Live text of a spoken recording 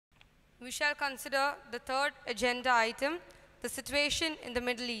we shall consider the third agenda item, the situation in the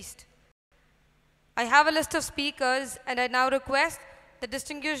Middle East. I have a list of speakers, and I now request the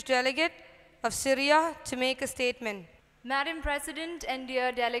distinguished delegate of Syria to make a statement. Madam President and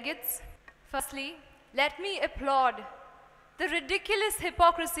dear delegates, firstly, let me applaud the ridiculous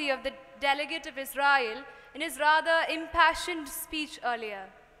hypocrisy of the delegate of Israel in his rather impassioned speech earlier.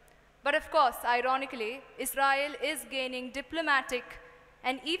 But of course, ironically, Israel is gaining diplomatic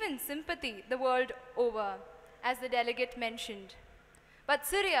and even sympathy the world over, as the delegate mentioned. But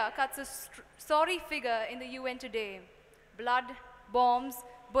Syria cuts a sorry figure in the UN today: blood, bombs,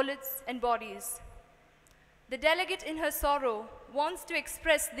 bullets, and bodies. The delegate, in her sorrow, wants to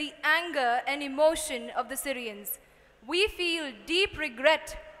express the anger and emotion of the Syrians. We feel deep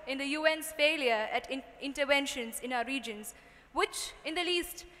regret in the UN's failure at interventions in our regions, which, in the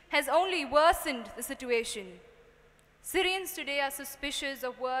least, has only worsened the situation. Syrians today are suspicious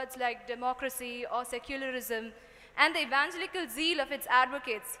of words like democracy or secularism and the evangelical zeal of its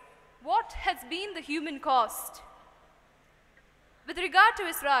advocates. What has been the human cost? With regard to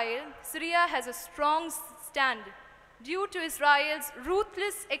Israel, Syria has a strong stand due to Israel's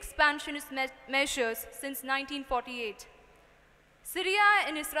ruthless expansionist measures since 1948. Syria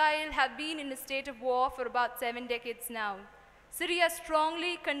and Israel have been in a state of war for about 7 decades now. Syria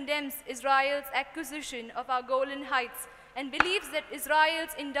strongly condemns Israel's acquisition of our Golan Heights and believes that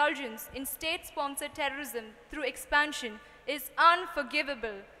Israel's indulgence in state-sponsored terrorism through expansion is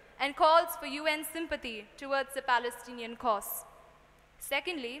unforgivable and calls for UN sympathy towards the Palestinian cause.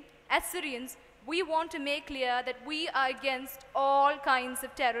 Secondly, as Syrians, we want to make clear that we are against all kinds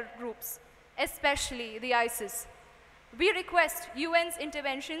of terror groups, especially the ISIS. We request UN's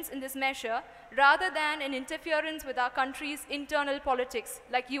interventions in this measure rather than an interference with our country's internal politics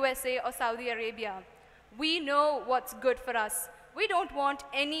like USA or Saudi Arabia. We know what's good for us. We don't want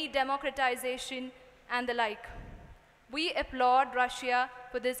any democratization and the like. We applaud Russia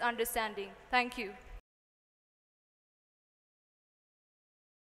for this understanding. Thank you.